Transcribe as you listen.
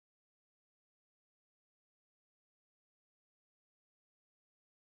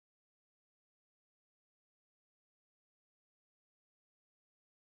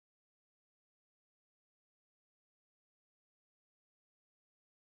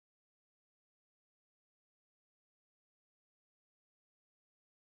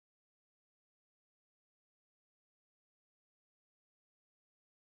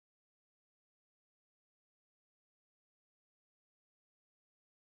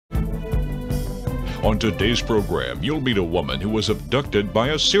On today's program, you'll meet a woman who was abducted by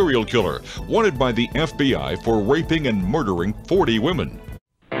a serial killer, wanted by the FBI for raping and murdering 40 women.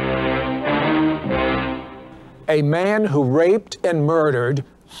 A man who raped and murdered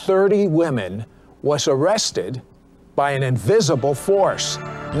 30 women was arrested by an invisible force.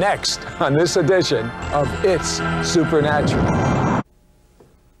 Next on this edition of It's Supernatural.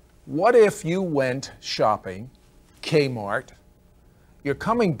 What if you went shopping, Kmart, you're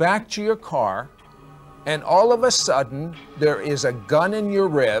coming back to your car, and all of a sudden there is a gun in your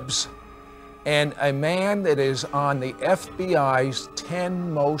ribs and a man that is on the FBI's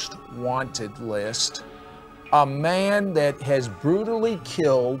 10 most wanted list, a man that has brutally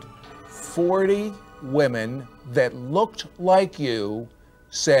killed 40 women that looked like you,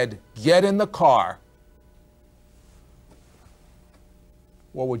 said, "Get in the car."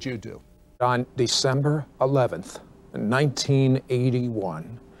 What would you do? On December 11th,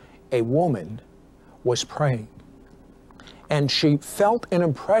 1981, a woman was praying, and she felt an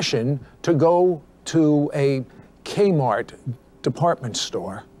impression to go to a Kmart department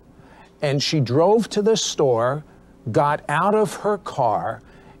store. And she drove to the store, got out of her car,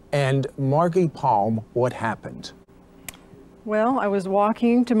 and Margy Palm, what happened? Well, I was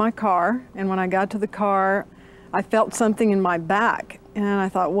walking to my car, and when I got to the car, I felt something in my back, and I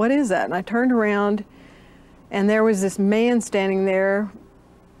thought, what is that? And I turned around, and there was this man standing there.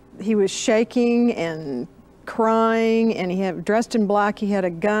 He was shaking and crying, and he had dressed in black. He had a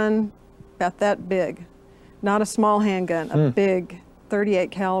gun about that big, not a small handgun, a big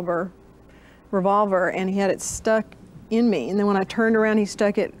 38 caliber revolver, and he had it stuck in me. And then when I turned around, he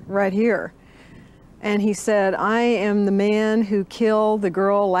stuck it right here. And he said, "I am the man who killed the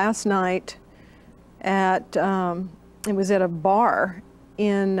girl last night at, it was at a bar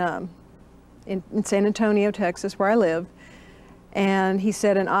in San Antonio, Texas, where I live." And he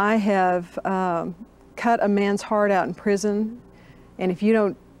said, "And I have cut a man's heart out in prison. And if you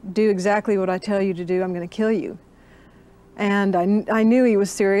don't do exactly what I tell you to do, I'm going to kill you." And I knew he was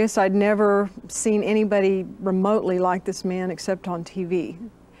serious. I'd never seen anybody remotely like this man except on TV.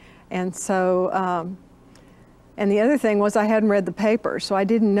 And so, and the other thing was I hadn't read the paper, so I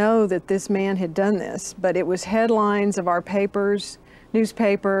didn't know that this man had done this. But it was headlines of our papers,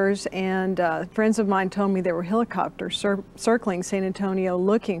 newspapers, and friends of mine told me there were helicopters circling San Antonio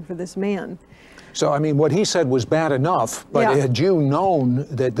looking for this man. So, I mean, what he said was bad enough, but had you known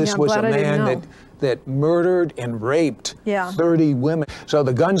that this was a man that murdered and raped 30 women? So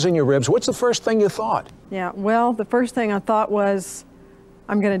the gun's in your ribs. What's the first thing you thought? Yeah, well, the first thing I thought was,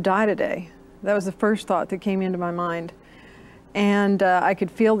 I'm going to die today. That was the first thought that came into my mind. And I could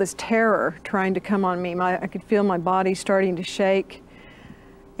feel this terror trying to come on me. I could feel my body starting to shake.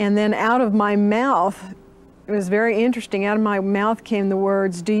 And then out of my mouth, it was very interesting, out of my mouth came the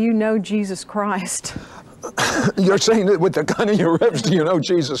words, "Do you know Jesus Christ?" You're saying that with the gun in your ribs, do you know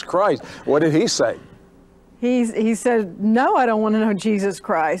Jesus Christ? What did he say? He said, "No, I don't want to know Jesus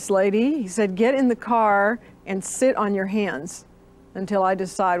Christ, lady." He said, "Get in the car and sit on your hands until I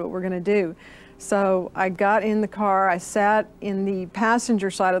decide what we're going to do." So I got in the car, I sat in the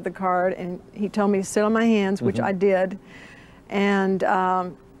passenger side of the car, and he told me to sit on my hands, which I did. And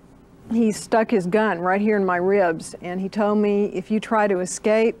he stuck his gun right here in my ribs, and he told me, "If you try to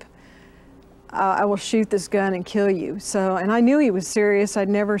escape, I will shoot this gun and kill you." So, and I knew he was serious. I'd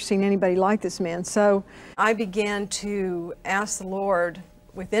never seen anybody like this man. So I began to ask the Lord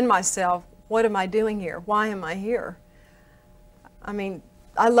within myself, what am I doing here? Why am I here? I mean,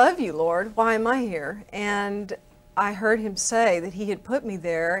 I love you, Lord. Why am I here? And I heard him say that he had put me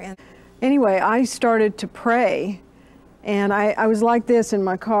there. And anyway, I started to pray, and I was like this in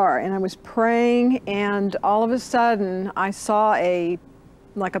my car, and I was praying, and all of a sudden I saw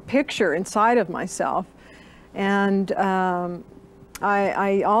like a picture inside of myself. And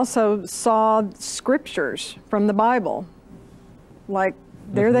I also saw scriptures from the Bible. Like,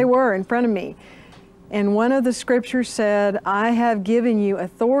 there they were in front of me. And one of the scriptures said, "I have given you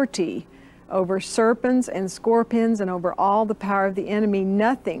authority over serpents and scorpions and over all the power of the enemy.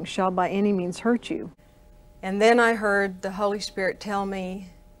 Nothing shall by any means hurt you." And then I heard the Holy Spirit tell me,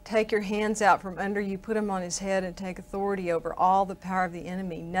 "Take your hands out from under you, put them on his head, and take authority over all the power of the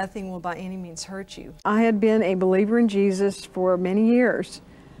enemy. Nothing will by any means hurt you." I had been a believer in Jesus for many years.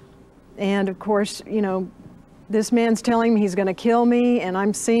 And of course, you know, this man's telling me he's going to kill me, and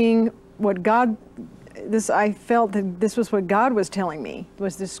I'm seeing what God, I felt that this was what God was telling me,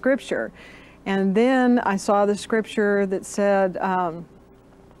 was this scripture. And then I saw the scripture that said,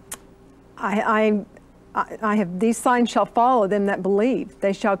 I have, these signs shall follow them that believe.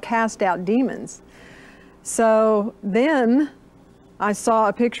 They shall cast out demons. So then I saw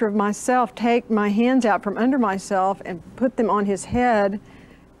a picture of myself take my hands out from under myself and put them on his head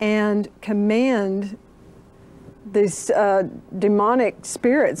and command these demonic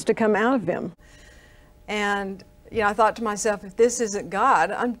spirits to come out of him. And I thought to myself, if this isn't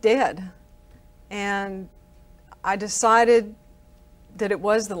God, I'm dead. And I decided that it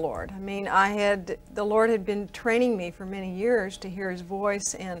was the Lord. I mean, the Lord had been training me for many years to hear his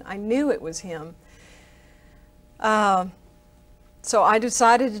voice, and I knew it was him. So I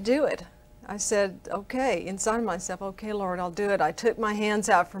decided to do it. I said, okay, inside myself, okay, Lord, I'll do it. I took my hands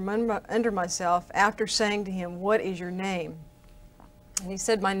out from under myself after saying to him, what is your name? And he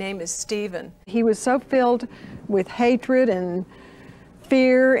said, my name is Stephen. He was so filled with hatred and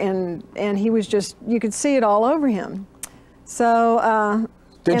fear, and he was just, you could see it all over him. So,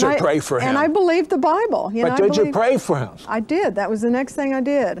 did you pray for him? And I believed the Bible. But did you pray for him? I did. That was the next thing I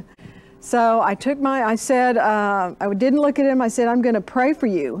did. So I said, I didn't look at him. I said, I'm going to pray for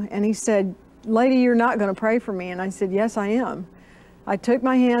you. And he said, lady, you're not going to pray for me. And I said, yes, I am. I took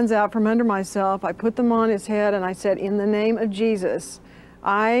my hands out from under myself. I put them on his head, and I said, in the name of Jesus,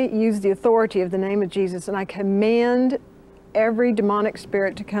 I use the authority of the name of Jesus, and I command every demonic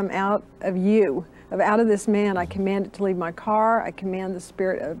spirit to come out of you, out of this man. I command it to leave my car. I command the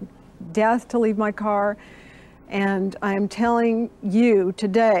spirit of death to leave my car. And I am telling you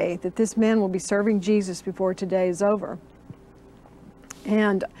today that this man will be serving Jesus before today is over.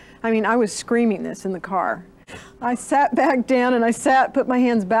 And I mean, I was screaming this in the car. I sat back down and put my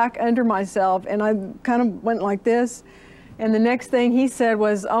hands back under myself, and I kind of went like this. And the next thing he said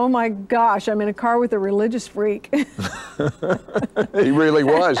was, oh my gosh, I'm in a car with a religious freak. He really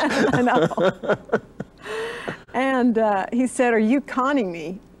was. I know. And he said, are you conning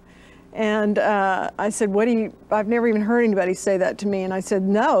me? And I said, I've never even heard anybody say that to me. And I said,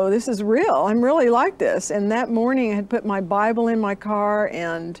 no, this is real. I'm really like this. And that morning I had put my Bible in my car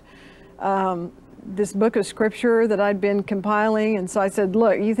and this book of scripture that I'd been compiling. And so I said,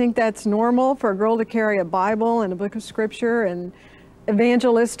 look, you think that's normal for a girl to carry a Bible and a book of scripture and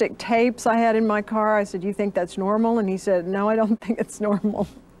evangelistic tapes I had in my car? I said, you think that's normal? And he said, no, I don't think it's normal.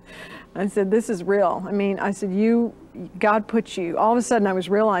 I said, this is real. I mean, I said, God put you. All of a sudden I was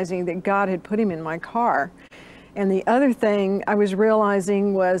realizing that God had put him in my car. And the other thing I was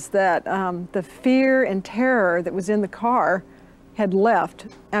realizing was that the fear and terror that was in the car had left.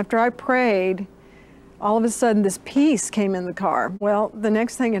 After I prayed, all of a sudden this peace came in the car. Well, the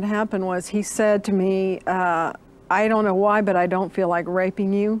next thing that happened was he said to me, I don't know why, but I don't feel like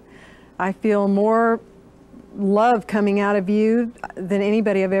raping you. I feel more love coming out of you than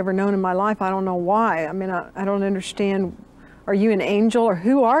anybody I've ever known in my life. I don't know why. I mean, I don't understand. Are you an angel or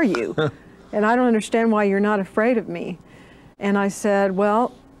who are you? And I don't understand why you're not afraid of me. And I said,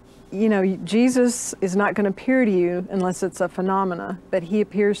 well, Jesus is not going to appear to you unless it's a phenomena, but he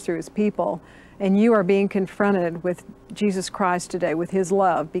appears through his people. And you are being confronted with Jesus Christ today, with his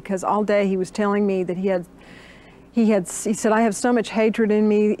love, because all day he was telling me that he said, I have so much hatred in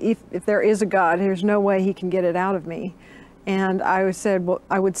me. If there is a God, there's no way he can get it out of me. And I would say,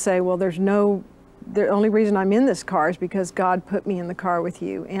 well, the only reason I'm in this car is because God put me in the car with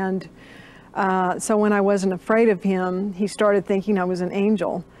you. And so when I wasn't afraid of him, he started thinking I was an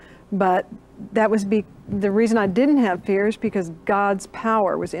angel. But that was the reason I didn't have fear is because God's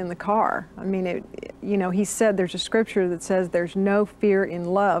power was in the car. I mean, he said, there's a scripture that says there's no fear in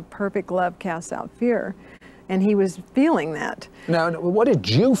love. Perfect love casts out fear. And he was feeling that. Now, what did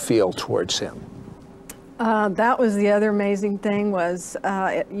you feel towards him? That was the other amazing thing was,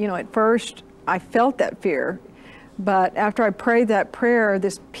 at first I felt that fear. But after I prayed that prayer,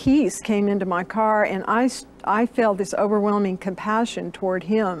 this peace came into my car, and I felt this overwhelming compassion toward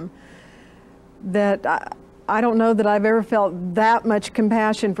him that I don't know that I've ever felt that much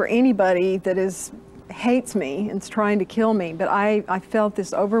compassion for anybody that hates me and is trying to kill me. But I felt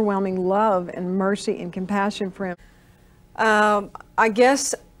this overwhelming love and mercy and compassion for him. I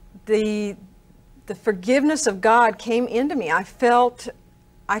guess the forgiveness of God came into me. I felt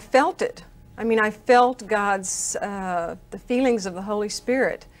it. I mean, I felt God's, the feelings of the Holy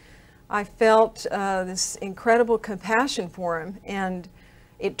Spirit. I felt this incredible compassion for him, and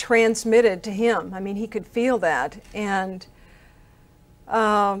it transmitted to him. I mean, he could feel that. And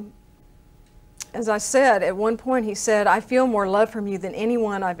as I said, at one point he said, I feel more love from you than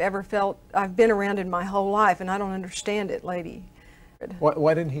anyone I've ever felt, I've been around in my whole life, and I don't understand it, lady.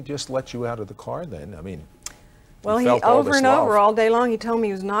 Why didn't he just let you out of the car then? I mean, well, he over and over all day long, he told me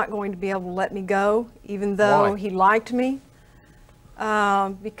he was not going to be able to let me go, even though he liked me,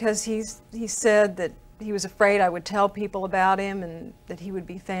 because he said that he was afraid I would tell people about him and that he would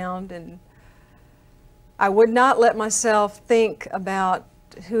be found. And I would not let myself think about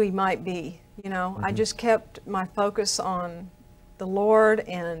who he might be. You know, I just kept my focus on the Lord,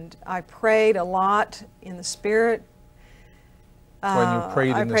 and I prayed a lot in the Spirit. When you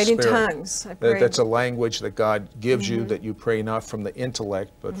prayed in the Spirit, in tongues. That's a language that God gives you, that you pray not from the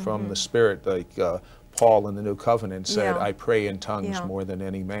intellect, but from the Spirit, like Paul in the New Covenant said, I pray in tongues more than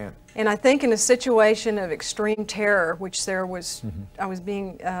any man. And I think in a situation of extreme terror, which there was, I was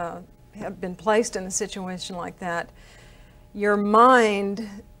being, have been placed in a situation like that, your mind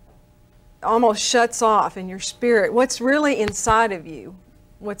almost shuts off, and your spirit, what's really inside of you,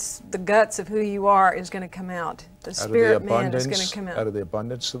 what's the guts of who you are, is going to come out. The spirit man is going to come out. Out of the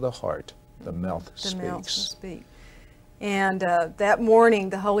abundance of the heart, the mouth speaks. The mouth will speak. And that morning,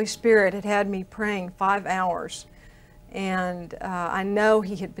 the Holy Spirit had me praying 5 hours. And I know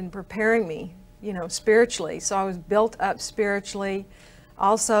He had been preparing me, you know, spiritually. So I was built up spiritually.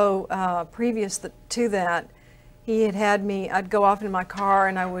 Also, previous to that, He had me, I'd go off in my car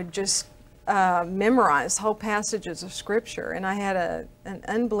and I would just memorize whole passages of Scripture. And I had an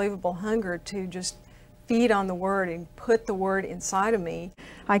unbelievable hunger to just feed on the Word and put the Word inside of me.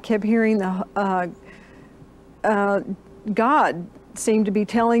 I kept hearing God seemed to be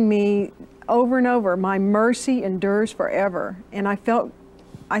telling me over and over, my mercy endures forever. And I felt,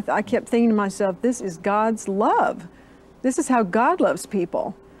 I kept thinking to myself, this is God's love. This is how God loves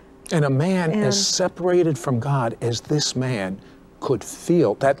people. And a man as separated from God as this man could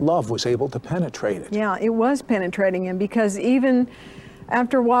feel, that love was able to penetrate it. Yeah, it was penetrating him, because even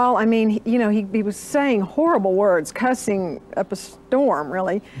after a while, I mean, you know, he was saying horrible words, cussing up a storm,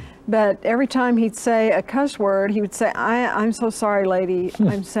 really. But every time he'd say a cuss word, he would say, I'm so sorry, lady,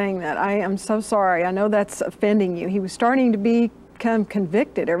 I'm saying that. I am so sorry. I know that's offending you. He was starting to become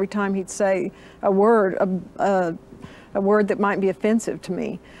convicted every time he'd say a word, a word that might be offensive to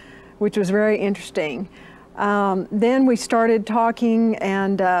me, which was very interesting. Then we started talking,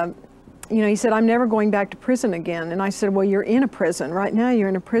 and you know, he said, I'm never going back to prison again. And I said, well, you're in a prison. Right now, you're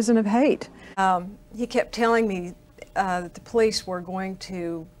in a prison of hate. He kept telling me that the police were going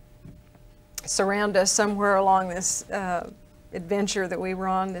to surround us somewhere along this adventure that we were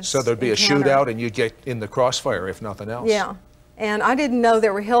on. This so there'd be encounter. A shootout, and you'd get in the crossfire, if nothing else. Yeah. And I didn't know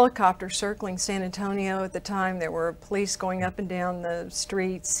there were helicopters circling San Antonio at the time. There were police going up and down the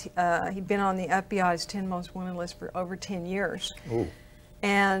streets. He'd been on the FBI's 10 Most Wanted list for over 10 years. Ooh.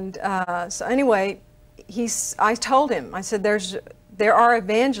 And so anyway, I told him, I said, there are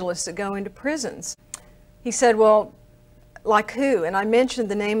evangelists that go into prisons. He said, well, like who? And I mentioned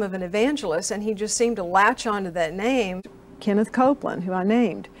the name of an evangelist, and he just seemed to latch onto that name. Kenneth Copeland, who I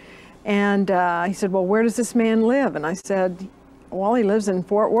named. And he said, well, where does this man live? And I said, well, he lives in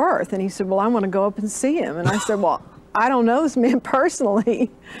Fort Worth. And he said, well, I want to go up and see him. And I said, well, I don't know this man personally.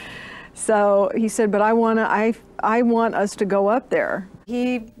 So he said, but I want us to go up there.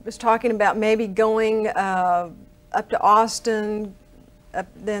 He was talking about maybe going up to Austin,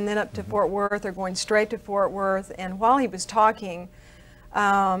 then up to Fort Worth, or going straight to Fort Worth. And while he was talking,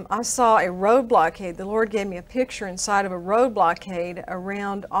 I saw a road blockade. The Lord gave me a picture inside of a road blockade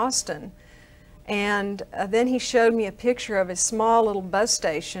around Austin. And then He showed me a picture of a small little bus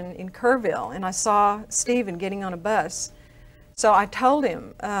station in Kerrville, and I saw Stephen getting on a bus. So I told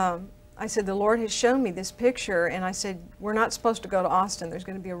him, I said, the Lord has shown me this picture, and I said, we're not supposed to go to Austin. There's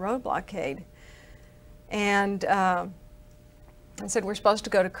going to be a road blockade. And I said, we're supposed to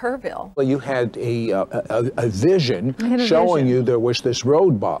go to Kerrville. Well, you had a vision showing you there was this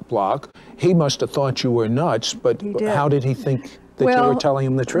road block. He must have thought you were nuts, but how did he think that you were telling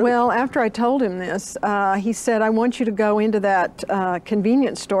him the truth? Well, after I told him this, he said, I want you to go into that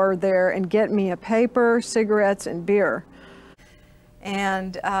convenience store there and get me a paper, cigarettes, and beer.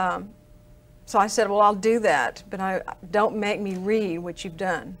 And so I said, well, I'll do that, but don't make me read what you've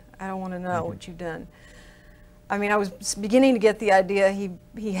done. I don't want to know what you've done. I mean, I was beginning to get the idea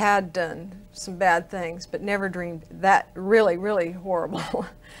he had done some bad things, but never dreamed that really, really horrible.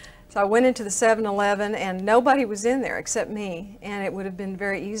 So I went into the 7-Eleven, and nobody was in there except me, and it would have been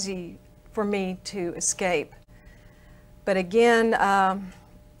very easy for me to escape. But again,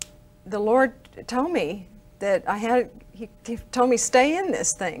 the Lord told me that He told me, stay in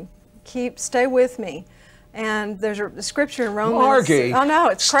this thing, stay with me. And there's a scripture in Romans. Margy, oh no,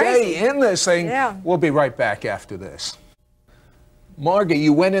 it's crazy. Stay in this thing. Yeah. We'll be right back after this. Margy,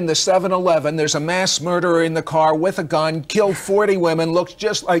 you went in the 7-Eleven. There's a mass murderer in the car with a gun, killed 40 women, looks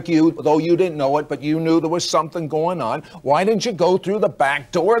just like you, though you didn't know it, but you knew there was something going on. Why didn't you go through the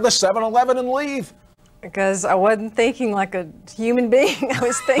back door of the 7-Eleven and leave? Because I wasn't thinking like a human being. I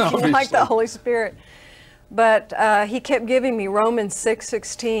was thinking like the Holy Spirit. But he kept giving me Romans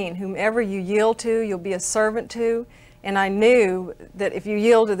 6:16, whomever you yield to, you'll be a servant to. And I knew that if you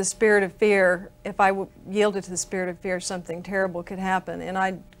yield to the spirit of fear, if I yielded to the spirit of fear, something terrible could happen. And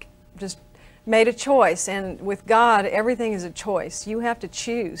I just made a choice. And with God, everything is a choice. You have to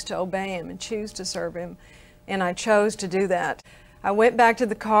choose to obey Him and choose to serve Him. And I chose to do that. I went back to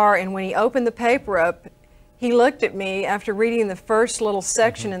the car, and when he opened the paper up, he looked at me after reading the first little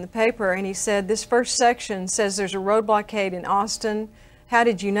section in the paper, and he said, "This first section says there's a road blockade in Austin. How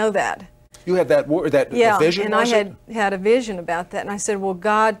did you know that?" You had that vision? And I had a vision about that. And I said, "Well,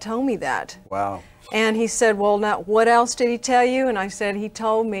 God told me that." Wow. And he said, "Well, now, what else did he tell you?" And I said, "He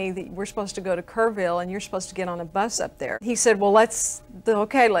told me that we're supposed to go to Kerrville and you're supposed to get on a bus up there." He said, "Well,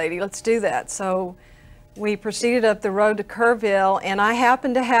 okay, lady, let's do that." So we proceeded up the road to Kerrville, and I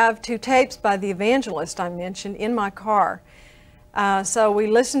happened to have 2 tapes by the evangelist I mentioned in my car. So we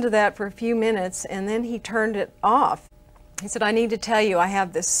listened to that for a few minutes, and then he turned it off. He said, "I need to tell you, I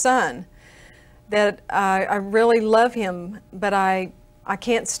have this son that I really love him, but I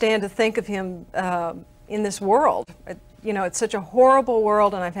can't stand to think of him in this world. You know, it's such a horrible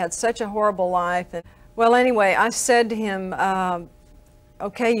world, and I've had such a horrible life." And, well, anyway, I said to him,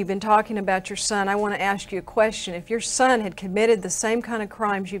 "Okay, you've been talking about your son. I want to ask you a question. If your son had committed the same kind of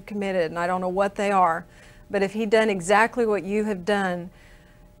crimes you've committed, and I don't know what they are, but if he'd done exactly what you have done,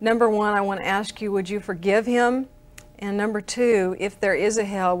 number 1, I want to ask you, would you forgive him? And number 2, if there is a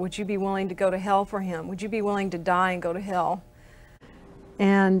hell, would you be willing to go to hell for him? Would you be willing to die and go to hell?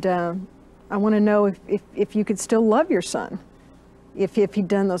 And I want to know if you could still love your son, if he'd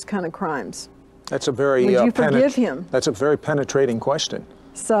done those kind of crimes." That's a very would you forgive him? That's a very penetrating question.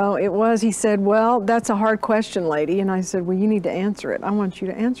 So it was. He said, "Well, that's a hard question, lady." And I said, "Well, you need to answer it. I want you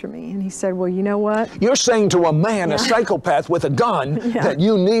to answer me." And he said, "Well, you know what? You're saying to a man, a psychopath with a gun, that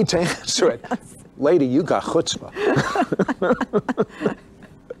you need to answer it." Yes. Lady, you got chutzpah.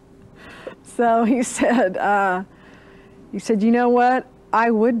 So he said, "You know what? I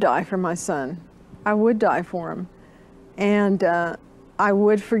would die for my son. I would die for him. And I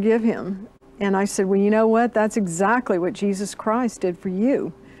would forgive him." And I said, "Well, you know what? That's exactly what Jesus Christ did for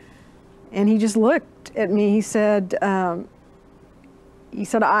you." And he just looked at me. He said,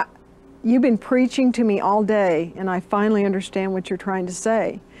 "You've been preaching to me all day, and I finally understand what you're trying to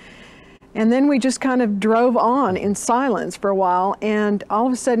say." And then we just kind of drove on in silence for a while, and all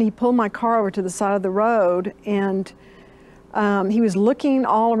of a sudden he pulled my car over to the side of the road, and he was looking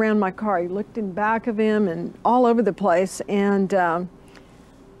all around my car. He looked in back of him and all over the place, and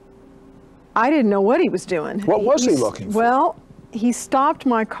I didn't know what he was doing. What was he looking for? Well, he stopped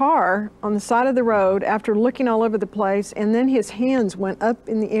my car on the side of the road after looking all over the place, and then his hands went up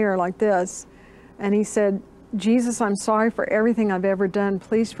in the air like this, and he said, "Jesus, I'm sorry for everything I've ever done.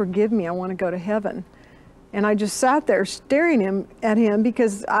 Please forgive me. I want to go to heaven." And I just sat there staring at him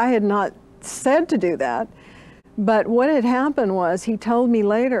because I had not said to do that. But what had happened was, he told me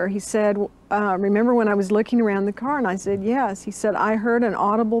later, he said, "Remember when I was looking around the car?" And I said, "Yes." He said, "I heard an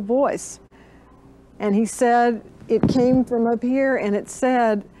audible voice." And he said, "It came from up here, and it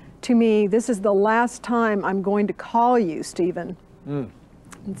said to me, 'This is the last time I'm going to call you, Stephen.'" And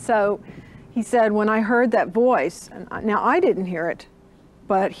so he said, when I heard that voice, and now I didn't hear it,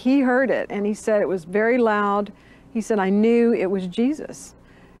 but he heard it, and he said it was very loud. He said, "I knew it was Jesus."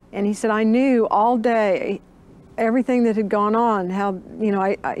 And he said, "I knew all day everything that had gone on, how, you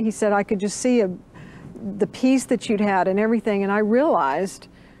know, he said, I could just see the peace that you'd had and everything, and I realized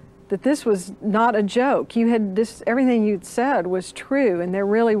that this was not a joke. You had this, everything you'd said was true, and there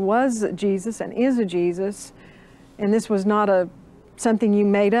really was a Jesus and is a Jesus, and this was not something you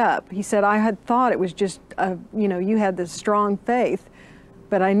made up." He said, "I had thought it was just, you know, you had this strong faith,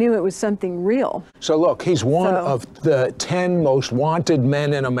 but I knew it was something real." So look, he's one of the 10 most wanted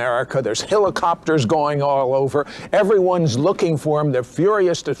men in America. There's helicopters going all over. Everyone's looking for him. They're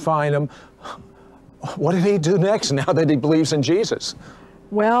furious to find him. What did he do next now that he believes in Jesus?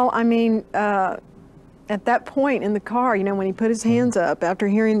 Well, I mean, at that point in the car, you know, when he put his hands up after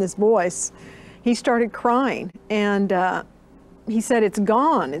hearing this voice, he started crying, and he said, "It's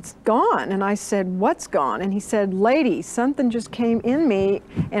gone, it's gone." And I said, "What's gone?" And he said, "Lady, something just came in me,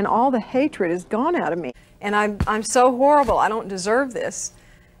 and all the hatred is gone out of me. And I'm so horrible, I don't deserve this."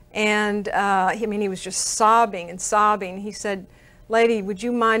 And I mean, he was just sobbing and sobbing. He said, "Lady, would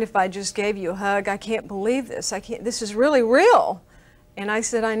you mind if I just gave you a hug? I can't believe this. This is really real." And I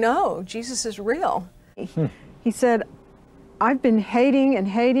said, "I know, Jesus is real." He said, "I've been hating and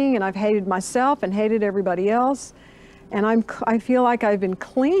hating, and I've hated myself and hated everybody else. And I feel like I've been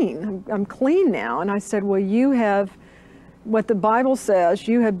clean. I'm clean now." And I said, "Well, you have what the Bible says,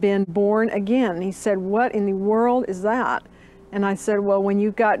 you have been born again. And he said, what in the world is that? And I said, well, when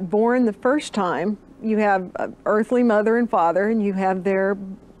you got born the first time, you have an earthly mother and father, and you have their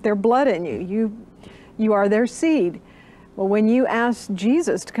blood in you. You are their seed. Well, when you ask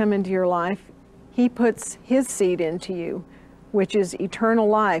Jesus to come into your life, he puts his seed into you, which is eternal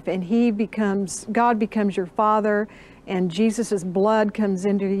life, and God becomes your father, and Jesus' blood comes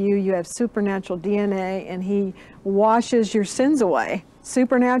into you. You have supernatural DNA, and he washes your sins away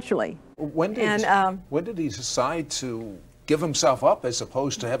supernaturally. When did he decide to give himself up as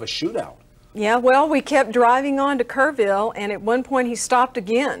opposed to have a shootout? Yeah, well, we kept driving on to Kerrville, and at one point he stopped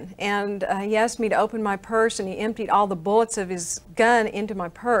again, and he asked me to open my purse, and he emptied all the bullets of his gun into my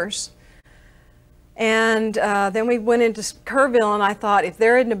purse. And then we went into Kerrville, and I thought, if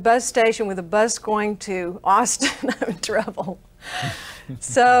they're in a bus station with a bus going to Austin, I'm in trouble.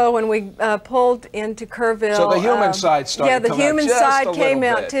 So when we pulled into Kerrville, so the human side started. Yeah, the human side came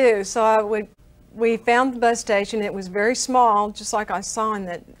out bit. too. So we found the bus station. It was very small, just like I saw in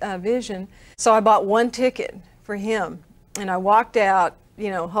that vision. So I bought one ticket for him, and I walked out,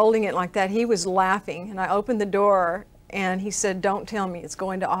 you know, holding it like that. He was laughing, and I opened the door. And he said, don't tell me it's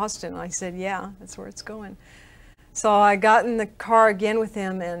going to Austin. And I said, yeah, that's where it's going. So I got in the car again with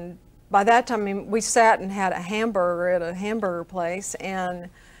him, and by that time, I mean, we sat and had a hamburger at a hamburger place, and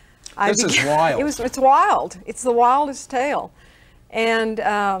this is wild. It's wild. It's the wildest tale. And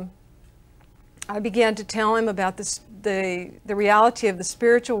I began to tell him about the reality of the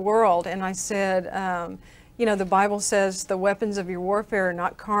spiritual world, and I said, you know, the Bible says the weapons of your warfare are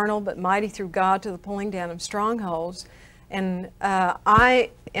not carnal, but mighty through God to the pulling down of strongholds. And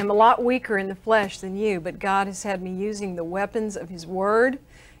I am a lot weaker in the flesh than you, but God has had me using the weapons of his word.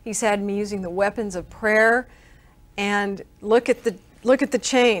 He's had me using the weapons of prayer. And look at the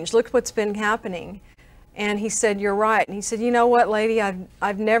change. Look what's been happening. And he said, you're right. And he said, you know what, lady,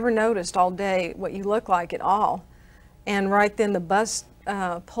 I've never noticed all day what you look like at all. And right then the bus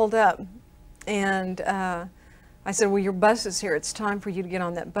pulled up. And I said, well, your bus is here. It's time for you to get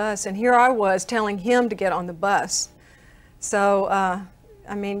on that bus. And here I was telling him to get on the bus. So,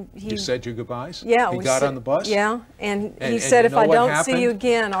 I mean, you said your goodbyes? Yeah. He got on the bus? Yeah. And he said, if I don't see you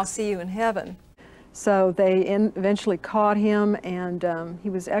again, I'll see you in heaven. So they eventually caught him, and he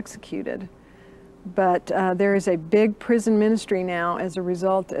was executed. But there is a big prison ministry now as a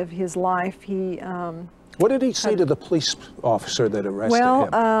result of his life. What did he say to the police officer that arrested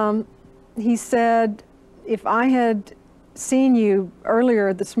him? Well, he said, if I had seen you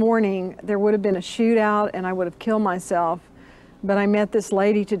earlier this morning, there would have been a shootout and I would have killed myself. But I met this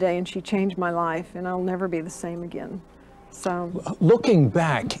lady today and she changed my life, and I'll never be the same again. So, looking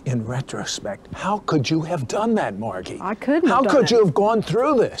back in retrospect, how could you have done that, Margy? I couldn't have done it. How could you have gone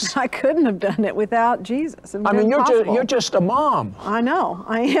through this? I couldn't have done it without Jesus. I mean, you're just a mom. I know,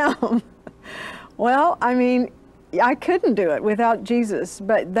 I am. Well, I mean, I couldn't do it without Jesus.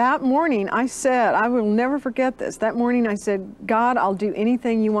 But that morning I said, I will never forget this. That morning I said, God, I'll do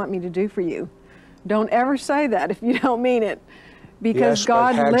anything you want me to do for you. Don't ever say that if you don't mean it. Because yes,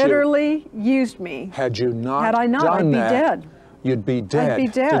 God literally used me. Had I not, I'd be dead. You'd be dead. I'd be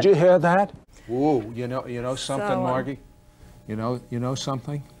dead. Did you hear that? Ooh, you know something, Margy? You know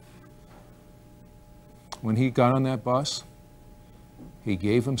something? When he got on that bus, he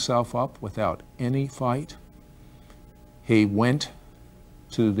gave himself up without any fight. He went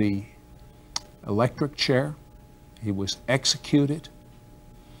to the electric chair. He was executed.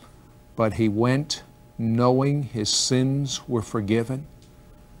 But he went knowing his sins were forgiven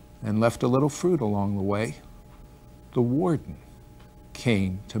and left a little fruit along the way. The warden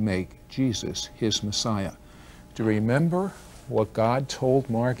came to make Jesus his Messiah. Do you remember what God told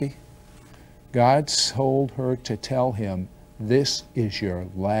Margy? God told her to tell him, this is your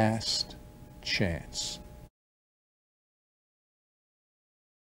last chance.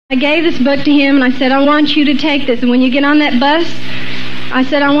 I gave this book to him and I said, I want you to take this, and when you get on that bus, I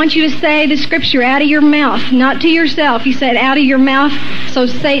said, I want you to say the scripture out of your mouth, not to yourself. You said out of your mouth so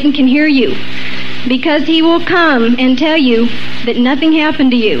Satan can hear you. Because he will come and tell you that nothing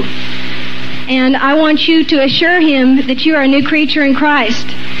happened to you. And I want you to assure him that you are a new creature in Christ.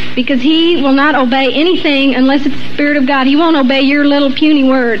 Because he will not obey anything unless it's the Spirit of God. He won't obey your little puny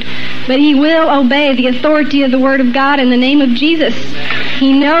word. But he will obey the authority of the Word of God in the name of Jesus.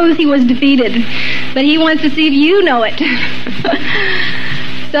 He knows he was defeated. But he wants to see if you know it.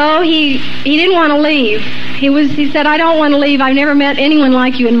 So he didn't want to leave. He said, I don't want to leave. I've never met anyone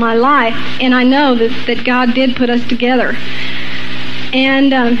like you in my life. And I know that God did put us together.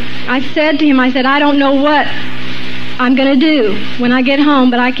 And I said to him, I said, I don't know what I'm going to do when I get home,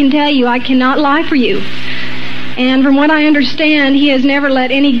 but I can tell you I cannot lie for you. And from what I understand, he has never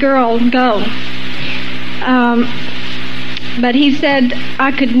let any girl go. But he said,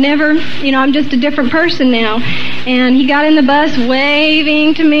 I could never, I'm just a different person now. And he got in the bus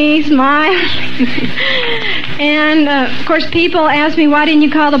waving to me, smiling. And, of course, people asked me, why didn't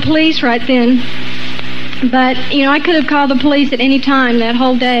you call the police right then? But, I could have called the police at any time that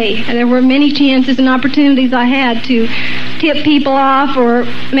whole day. And there were many chances and opportunities I had to tip people off or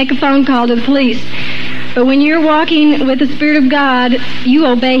make a phone call to the police. But when you're walking with the Spirit of God, you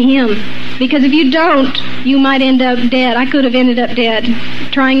obey Him. Because if you don't, you might end up dead. I could have ended up dead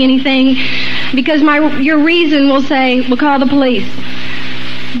trying anything. Because your reason will say, we'll call the police.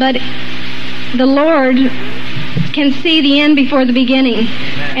 But the Lord can see the end before the beginning.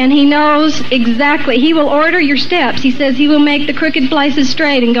 And He knows exactly. He will order your steps. He says He will make the crooked places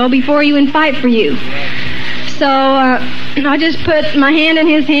straight and go before you and fight for you. So I just put my hand in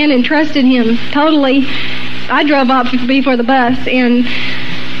His hand and trusted Him totally. I drove up before the bus, and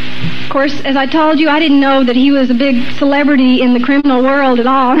of course, as I told you, I didn't know that he was a big celebrity in the criminal world at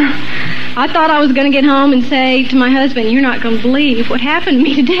all. I thought I was going to get home and say to my husband, you're not going to believe what happened to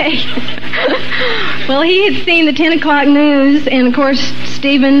me today. Well, he had seen the 10 o'clock news, and of course,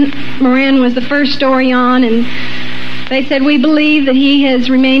 Stephen Morin was the first story on, and they said, we believe that he has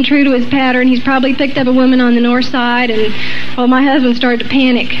remained true to his pattern. He's probably picked up a woman on the north side, and, well, my husband started to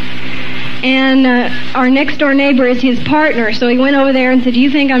panic. And our next-door neighbor is his partner, so he went over there and said,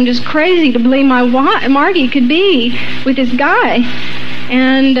 you think I'm just crazy to believe my Margy could be with this guy?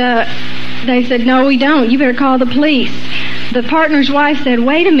 And they said, no, we don't. You better call the police. The partner's wife said,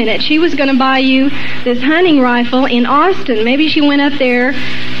 wait a minute. She was going to buy you this hunting rifle in Austin. Maybe she went up there,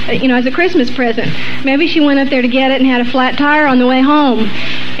 as a Christmas present. Maybe she went up there to get it and had a flat tire on the way home.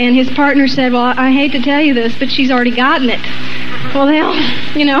 And his partner said, well, I hate to tell you this, but she's already gotten it. Well, they'll,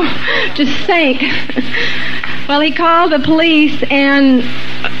 just sank. Well, he called the police, and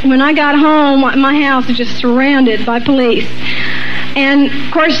when I got home, my house was just surrounded by police. And,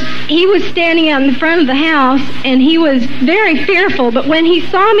 of course, he was standing out in the front of the house, and he was very fearful. But when he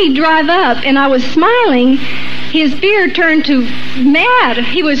saw me drive up and I was smiling, his fear turned to mad.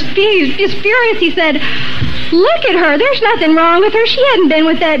 He was furious. He said, look at her. There's nothing wrong with her. She hadn't been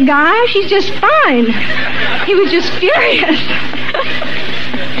with that guy. She's just fine. He was just furious.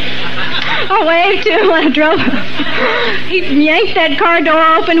 I waved to him when I drove. He yanked that car door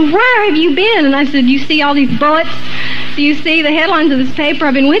open. Where have you been? And I said, you see all these bullets? Do you see the headlines of this paper?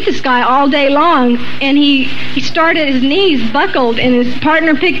 I've been with this guy all day long. And he started, his knees buckled, and his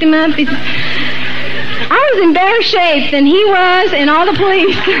partner picked him up. I was in better shape than he was and all the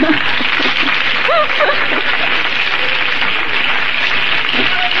police.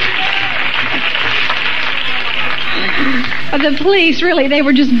 The police, really, they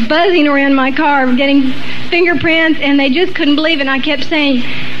were just buzzing around my car, getting fingerprints, and they just couldn't believe it. And I kept saying,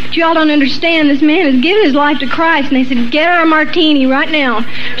 but you all don't understand, this man has given his life to Christ. And they said, get her a martini right now.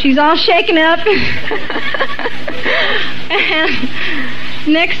 She's all shaken up. And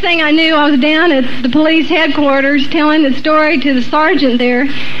next thing I knew, I was down at the police headquarters telling the story to the sergeant there.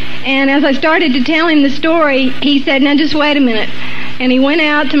 And as I started to tell him the story, he said, now just wait a minute. And he went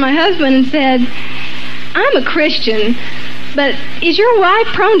out to my husband and said, I'm a Christian, but is your wife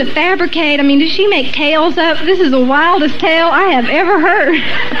prone to fabricate? I mean, does she make tales up? This is the wildest tale I have ever heard.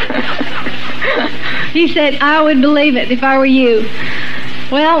 He said, I would believe it if I were you.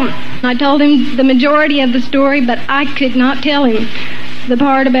 Well, I told him the majority of the story, but I could not tell him the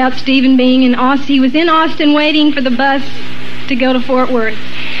part about Stephen being in Austin. He was in Austin waiting for the bus to go to Fort Worth.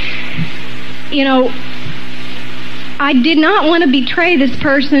 I did not want to betray this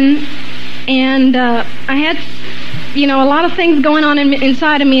person, and I had, a lot of things going on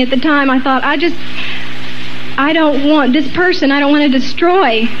inside of me at the time. I thought, I don't want this person, I don't want to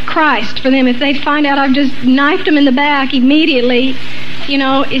destroy Christ for them. If they find out I've just knifed him in the back immediately,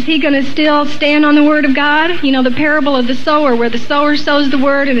 is he going to still stand on the Word of God? The parable of the sower, where the sower sows the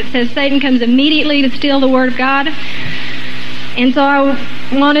Word, and it says Satan comes immediately to steal the Word of God. And so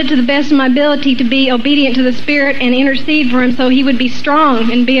I wanted, to the best of my ability, to be obedient to the Spirit and intercede for him so he would be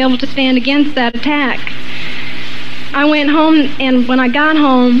strong and be able to stand against that attack. I went home, and when I got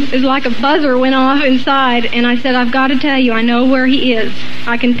home, it was like a buzzer went off inside, and I said, I've got to tell you, I know where he is.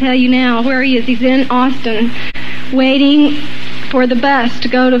 I can tell you now where he is. He's in Austin, waiting for the bus to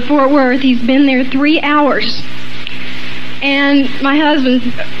go to Fort Worth. He's been there 3 hours. And my husband,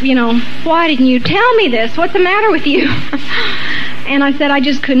 why didn't you tell me this? What's the matter with you? And I said, I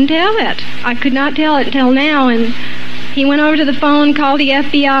just couldn't tell it. I could not tell it until now. And he went over to the phone, called the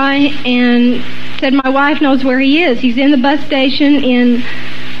FBI, and said, my wife knows where he is. He's in the bus station in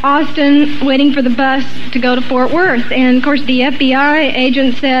Austin waiting for the bus to go to Fort Worth. And, of course, the FBI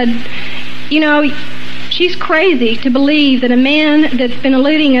agent said, you know, she's crazy to believe that a man that's been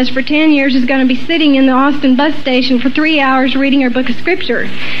eluding us for 10 years is going to be sitting in the Austin bus station for 3 hours reading her book of scripture.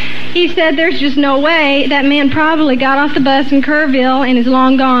 He said there's just no way. That man probably got off the bus in Kerrville and is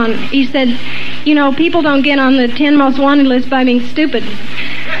long gone. He said, you know, people don't get on the 10 most wanted list by being stupid.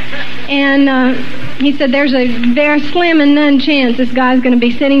 And he said there's a very slim and none chance this guy's going to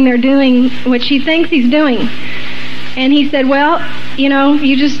be sitting there doing what she thinks he's doing. And he said, well, you know,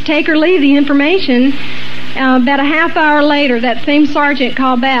 you just take or leave the information. About a half hour later, that same sergeant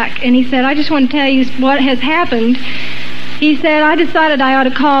called back, and he said, I just want to tell you what has happened. He said, I decided I ought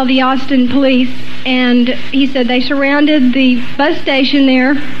to call the Austin police, and he said they surrounded the bus station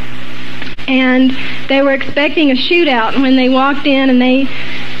there, and they were expecting a shootout. And when they walked in, and they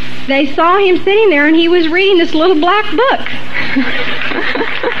saw him sitting there, and he was reading this little black book.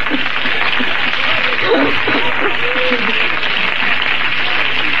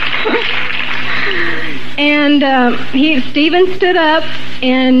 And Stephen stood up,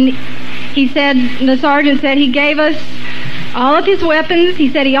 and he said, the sergeant said he gave us all of his weapons. He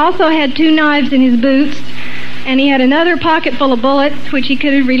said he also had 2 knives in his boots, and he had another pocket full of bullets, which he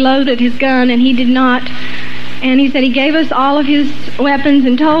could have reloaded his gun, and he did not. And he said he gave us all of his weapons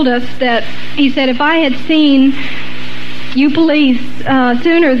and told us that, he said, if I had seen you police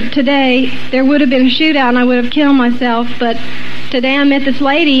sooner today, there would have been a shootout and I would have killed myself, but today I met this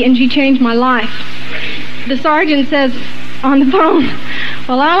lady and she changed my life. The sergeant says on the phone,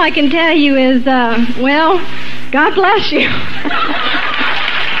 well, all I can tell you is, well, God bless you.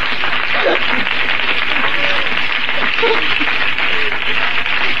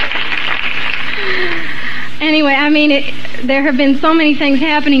 Anyway, I mean, there have been so many things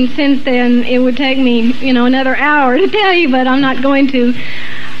happening since then, it would take me, you know, another hour to tell you, but I'm not going to.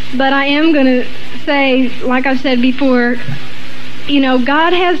 But I am going to say, like I said before, you know,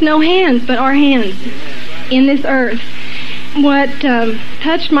 God has no hands but our hands in this earth. What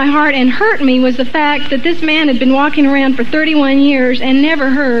touched my heart and hurt me was the fact that this man had been walking around for 31 years and never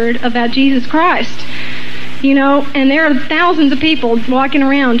heard about Jesus Christ. You know, and there are thousands of people walking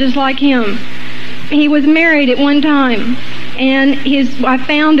around just like him. He was married at one time, and I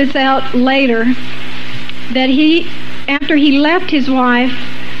found this out later, that after he left his wife,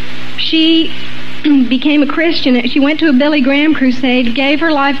 she became a Christian. She went to a Billy Graham crusade, gave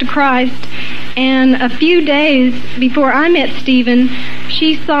her life to Christ, and a few days before I met Stephen,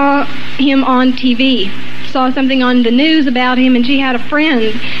 she saw him on TV, saw something on the news about him, and she had a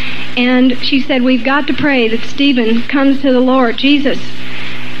friend, and she said, we've got to pray that Stephen comes to the Lord Jesus.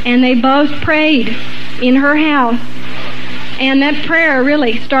 And they both prayed in her house, and that prayer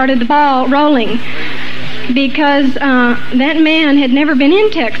really started the ball rolling, because that man had never been in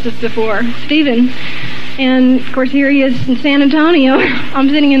Texas before, Stephen. And, of course, here he is in San Antonio. I'm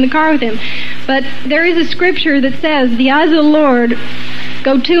sitting in the car with him. But there is a scripture that says, the eyes of the Lord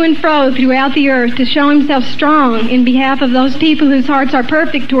go to and fro throughout the earth to show himself strong in behalf of those people whose hearts are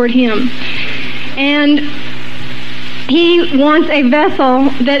perfect toward him. And he wants a vessel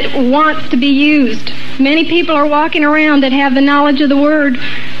that wants to be used. Many people are walking around that have the knowledge of the Word,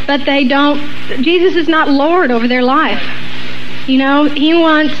 but they don't. Jesus is not Lord over their life. You know, He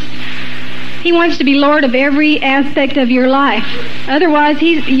wants to be Lord of every aspect of your life. Otherwise,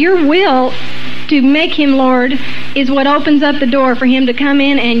 your will to make Him Lord is what opens up the door for Him to come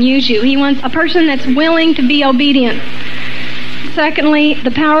in and use you. He wants a person that's willing to be obedient. Secondly,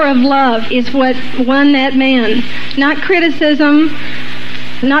 the power of love is what won that man. Not criticism,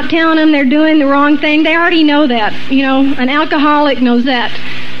 not telling them they're doing the wrong thing. They already know that. You know, an alcoholic knows that.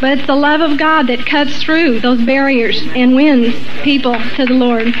 But it's the love of God that cuts through those barriers and wins people to the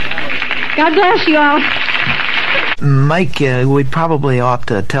Lord. God bless you all. Mike, we probably ought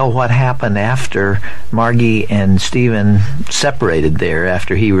to tell what happened after Margy and Stephen separated there,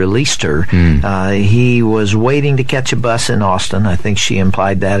 after he released her. He was waiting to catch a bus in Austin. I think she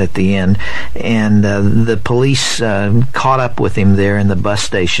implied that at the end. And the police caught up with him there in the bus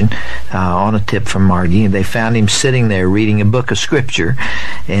station on a tip from Margy. They found him sitting there reading a book of scripture.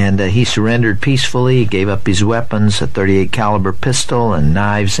 And he surrendered peacefully. He gave up his weapons, a .38 caliber pistol and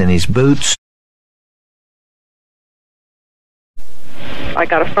knives in his boots. I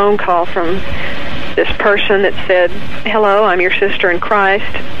got a phone call from this person that said, hello, I'm your sister in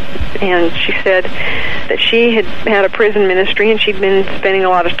Christ. And she said that she had a prison ministry and she'd been spending a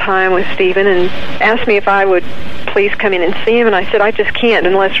lot of time with Stephen, and asked me if I would please come in and see him. And I said, I just can't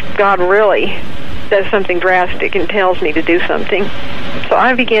unless God really does something drastic and tells me to do something. So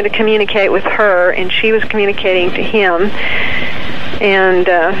I began to communicate with her, and she was communicating to him. And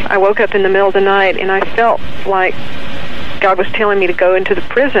I woke up in the middle of the night, and I felt like God was telling me to go into the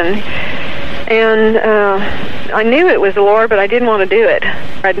prison. And I knew it was the Lord, but I didn't want to do it.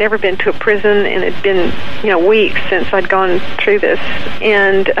 I'd never been to a prison, and it'd been, weeks since I'd gone through this.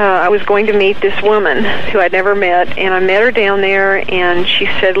 And I was going to meet this woman who I'd never met, and I met her down there, and she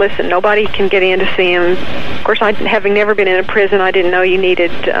said, listen, nobody can get in to see him. Of course, having never been in a prison, I didn't know you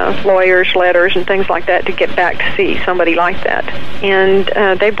needed lawyers, letters, and things like that to get back to see somebody like that.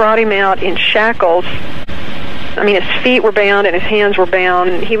 And they brought him out in shackles. I mean, his feet were bound and his hands were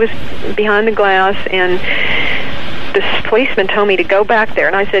bound. He was behind the glass, and this policeman told me to go back there.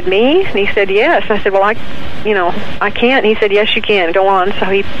 And I said, me? And he said, yes. And I said, well, I can't. And he said, yes, you can. Go on. So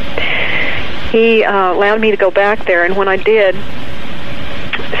he allowed me to go back there. And when I did,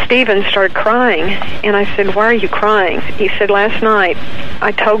 Stephen started crying. And I said, why are you crying? He said, last night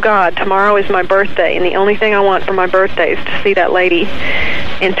I told God tomorrow is my birthday, and the only thing I want for my birthday is to see that lady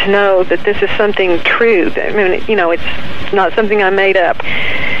and to know that this is something true. I mean, it's not something I made up.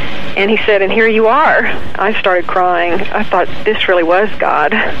 And he said, and here you are. I started crying. I thought, this really was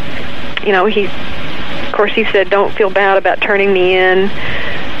God. Of course, he said, don't feel bad about turning me in.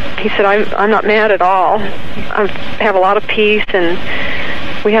 He said, I'm not mad at all. I have a lot of peace. And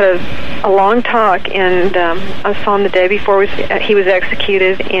we had a long talk, and I saw him the day before he was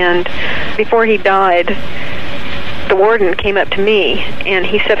executed. And before he died, the warden came up to me, and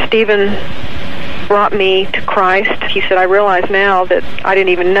he said, Stephen brought me to Christ. He said, I realize now that I didn't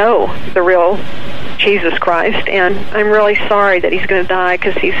even know the real Jesus Christ, and I'm really sorry that he's going to die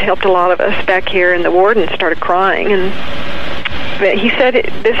because he's helped a lot of us back here. And the warden started crying, but he said,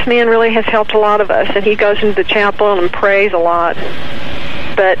 this man really has helped a lot of us, and he goes into the chapel and prays a lot.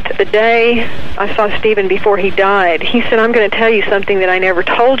 But the day I saw Stephen before he died, he said, I'm going to tell you something that I never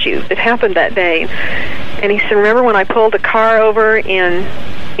told you that happened that day. And he said, remember when I pulled the car over and,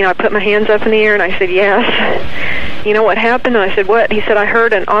 I put my hands up in the air, and I said, yes. You know what happened? And I said, what? He said, I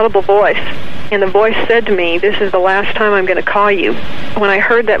heard an audible voice. And the voice said to me, this is the last time I'm going to call you. When I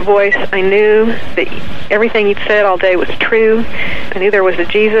heard that voice, I knew that everything he'd said all day was true. I knew there was a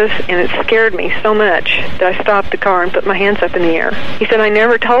Jesus, and it scared me so much that I stopped the car and put my hands up in the air. He said, I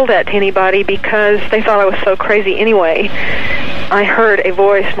never told that to anybody because they thought I was so crazy anyway. I heard a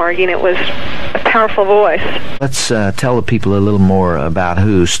voice, Margy, and it was a powerful voice. Let's tell the people a little more about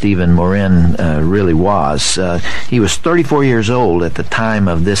who Stephen Morin really was. He was 34 years old at the time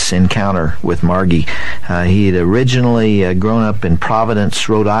of this encounter with Margy. He had originally grown up in Providence,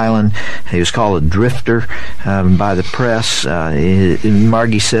 Rhode Island. He was called a drifter by the press.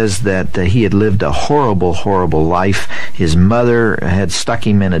 Margy says that he had lived a horrible, horrible life. His mother had stuck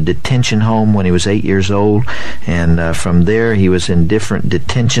him in a detention home when he was 8 years old, and from there he was in different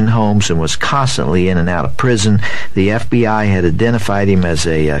detention homes and was constantly in and out of prison. The FBI had identified him as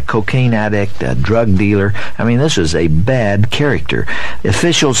a cocaine addict, a drug dealer. I mean, this was a bad character.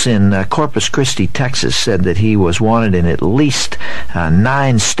 Officials in Corpus Christi, Texas, said that he was wanted in at least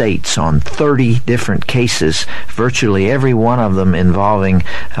 9 states on 30 different cases, virtually every one of them involving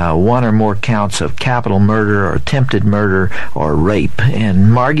 1 or more counts of capital murder or attempted murder or rape.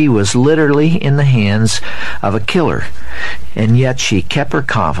 And Margy was literally in the hands of a killer. And yet she kept her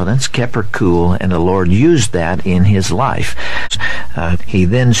confidence, kept her cool, and the Lord used that in his life. He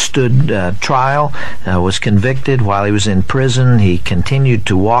then stood trial, was convicted while he was in prison. He continued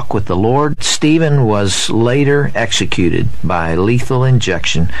to walk with the Lord. Stephen was later executed by lethal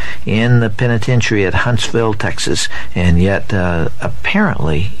injection in the penitentiary at Huntsville, Texas, and yet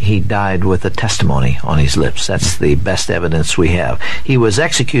apparently he died with a testimony on his lips. That's the best evidence we have. He was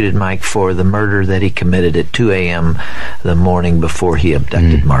executed, Mike, for the murder that he committed at 2 a.m. the morning before he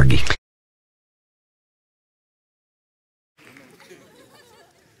abducted Margy.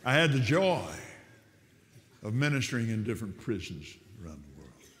 I had the joy of ministering in different prisons around the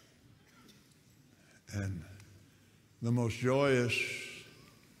world. And the most joyous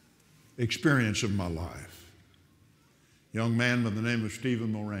experience of my life, a young man by the name of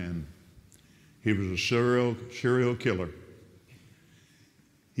Stephen Morin. He was a serial killer.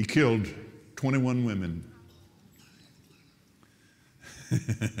 He killed 21 women.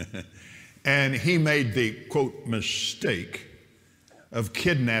 And he made the, quote, mistake of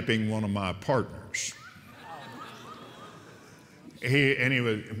kidnapping one of my partners.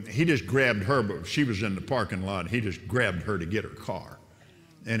 He just grabbed her, but she was in the parking lot. He just grabbed her to get her car.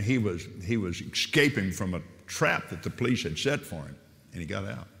 And he was escaping from a trap that the police had set for him, and he got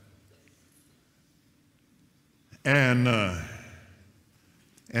out. And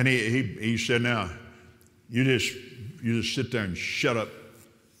he said, now, you just sit there and shut up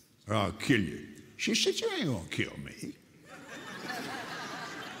or I'll kill you. She said, you ain't gonna kill me.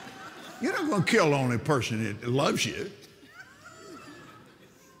 You're not going to kill the only person that loves you.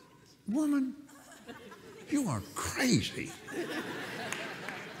 Woman, you are crazy.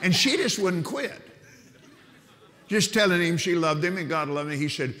 And she just wouldn't quit. Just telling him she loved him and God loved him. He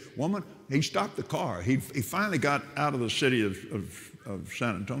said, woman, he stopped the car. He finally got out of the city of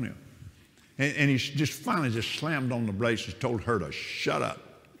San Antonio. And he just finally just slammed on the brakes and told her to shut up.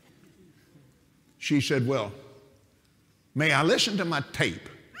 She said, well, may I listen to my tape?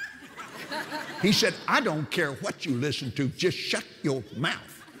 He said, I don't care what you listen to, just shut your mouth.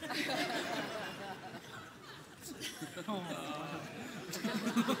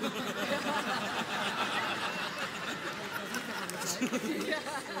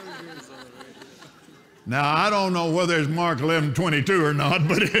 Now, I don't know whether it's Mark 11:22 or not,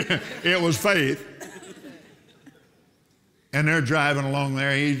 but it was faith. And they're driving along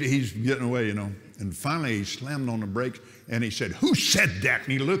there. He's getting away, you know. And finally, he slammed on the brakes, and he said, who said that?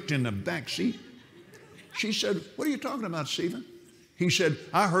 And he looked in the back seat. She said, what are you talking about, Stephen? He said,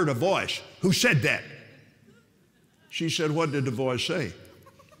 I heard a voice. Who said that? She said, what did the voice say?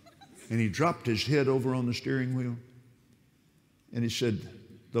 And he dropped his head over on the steering wheel. And he said,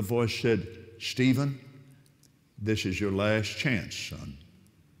 the voice said, Stephen, this is your last chance, son.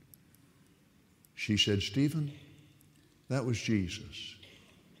 She said, Stephen, that was Jesus.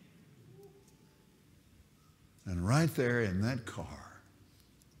 And right there in that car,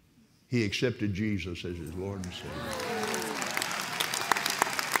 he accepted Jesus as his Lord and Savior.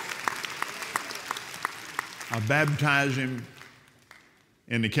 I baptized him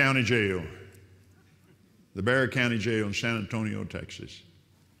in the county jail, the Barrett County Jail in San Antonio, Texas.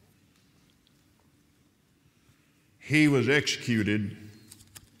 He was executed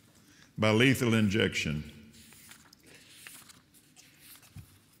by lethal injection.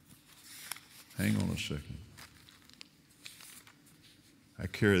 Hang on a second. I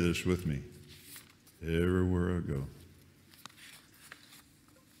carry this with me everywhere I go.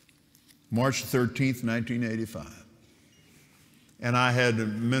 March 13th, 1985. And I had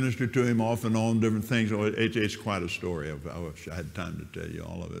ministered to him off and on different things. It's quite a story. I wish I had time to tell you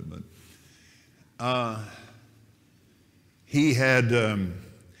all of it. But he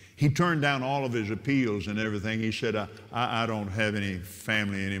turned down all of his appeals and everything. He said, I don't have any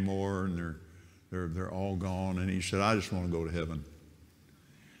family anymore, and they're all gone. And he said, I just want to go to heaven.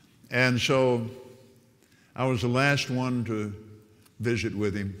 And so I was the last one to visit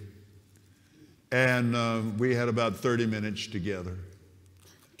with him. And we had about 30 minutes together.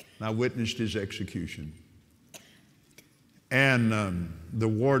 And I witnessed his execution. And the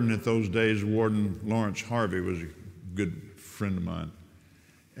warden at those days, Warden Lawrence Harvey, was a good friend of mine.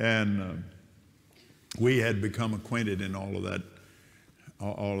 And we had become acquainted in all of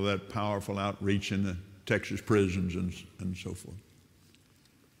that powerful outreach in the Texas prisons and so forth.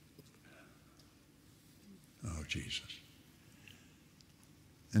 Oh, Jesus.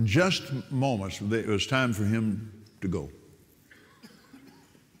 In just moments, it was time for him to go.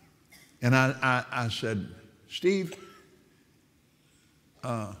 And I said, Steve,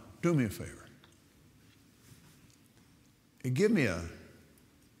 do me a favor. Give me a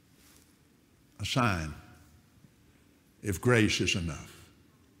sign if grace is enough.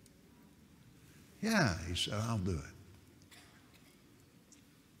 Yeah, he said, I'll do it.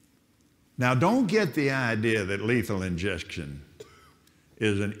 Now, don't get the idea that lethal injection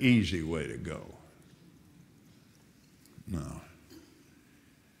is an easy way to go. No.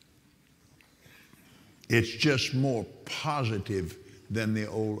 It's just more positive than the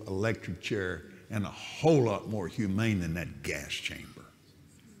old electric chair and a whole lot more humane than that gas chamber.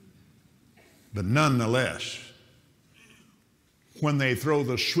 But nonetheless, when they throw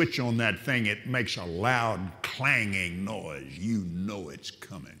the switch on that thing, it makes a loud clanging noise. You know it's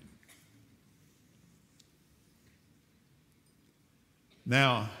coming.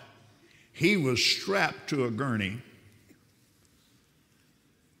 Now, he was strapped to a gurney,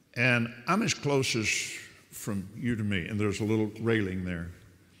 and I'm as close as from you to me, and there's a little railing there,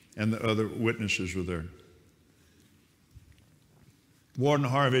 and the other witnesses were there. Warden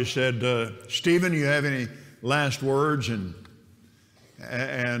Harvey said, Stephen, you have any last words? And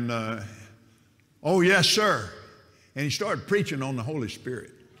oh, yes, sir. And he started preaching on the Holy Spirit.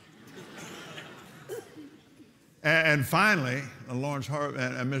 And finally,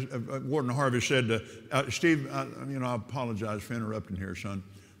 Warden Harvey said, Steve, I apologize for interrupting here, son,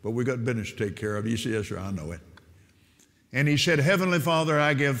 but we got business to take care of. He said, yes, sir, I know it. And he said, Heavenly Father,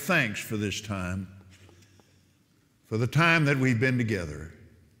 I give thanks for this time, for the time that we've been together,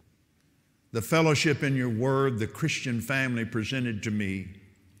 the fellowship in your word, the Christian family presented to me,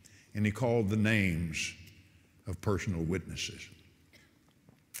 and he called the names of personal witnesses.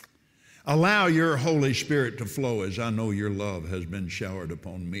 Allow your Holy Spirit to flow as I know your love has been showered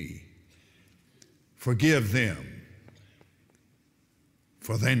upon me. Forgive them,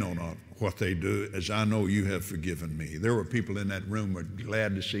 for they know not what they do, as I know you have forgiven me. There were people in that room who were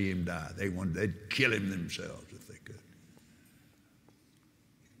glad to see him die. They'd kill him themselves if they could.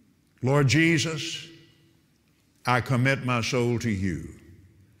 Lord Jesus, I commit my soul to you.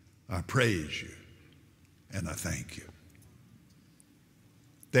 I praise you and I thank you.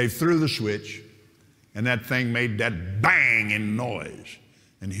 They threw the switch and that thing made that banging noise.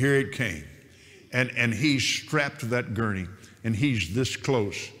 And here it came. And he's strapped to that gurney and he's this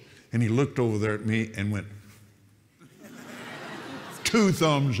close. And he looked over there at me and went, 2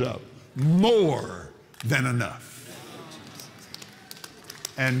 thumbs up, more than enough.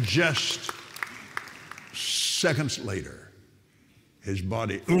 And just seconds later, his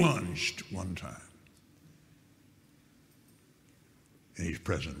body lunged one time. And he's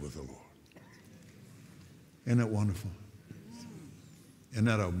present with the Lord. Isn't that wonderful? Isn't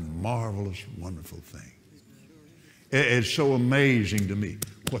that a marvelous, wonderful thing? It's so amazing to me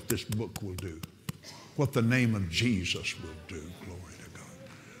what this book will do, what the name of Jesus will do. Glory to God.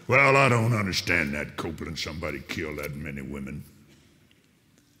 Well, I don't understand that, Copeland. Somebody killed that many women.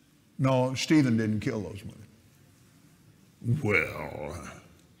 No, Stephen didn't kill those women. Well,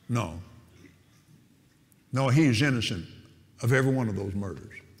 no. No, he's innocent of every one of those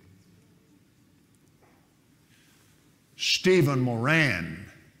murders. Stephen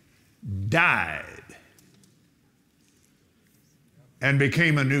Moran died and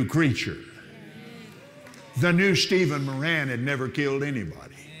became a new creature. The new Stephen Moran had never killed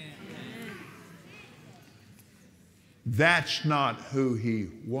anybody. That's not who he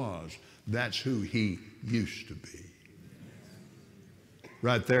was. That's who he used to be.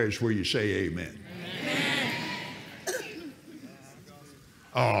 Right there is where you say amen. Amen.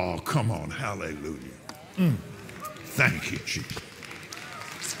 Oh, come on, hallelujah. Thank you, Jesus.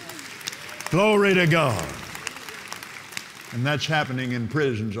 Glory to God. And that's happening in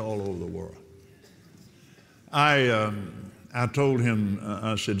prisons all over the world. I told him,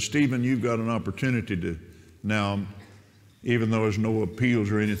 I said, Stephen, you've got an opportunity to now, even though there's no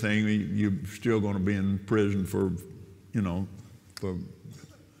appeals or anything, you're still going to be in prison for, for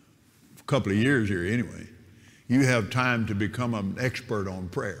a couple of years here anyway. You have time to become an expert on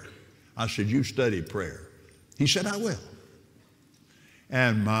prayer. I said, you study prayer. He said, I will.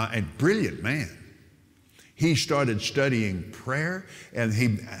 And brilliant man. He started studying prayer and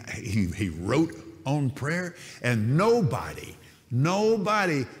he wrote on prayer, and nobody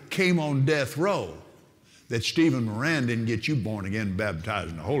came on death row that Stephen Moran didn't get you born again,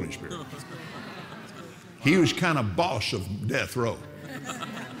 baptized in the Holy Spirit. He was kind of boss of death row.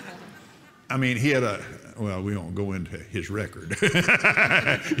 I mean, he had well, we won't go into his record.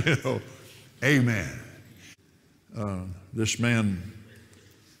 Amen. This man,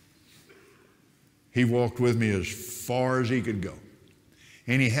 he walked with me as far as he could go.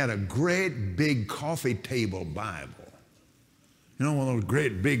 And he had a great big coffee table Bible. You know, one of those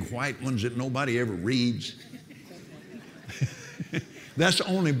great big white ones that nobody ever reads? That's the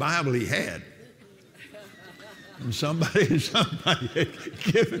only Bible he had. And somebody had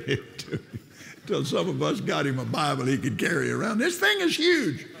given it to him until some of us got him a Bible he could carry around. This thing is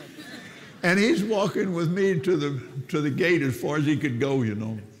huge. And he's walking with me to the gate as far as he could go,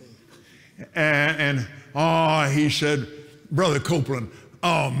 And he said, Brother Copeland,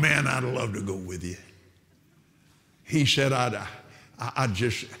 oh man, I'd love to go with you. He said, I'd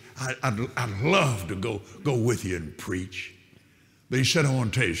love to go with you and preach. But he said, I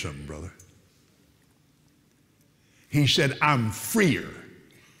want to tell you something, brother. He said, I'm freer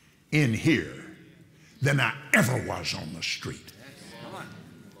in here than I ever was on the street.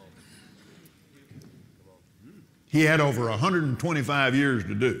 He had over 125 years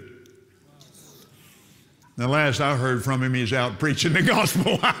to do. The last I heard from him, he's out preaching the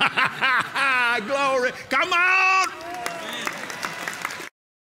gospel. Glory. Come on!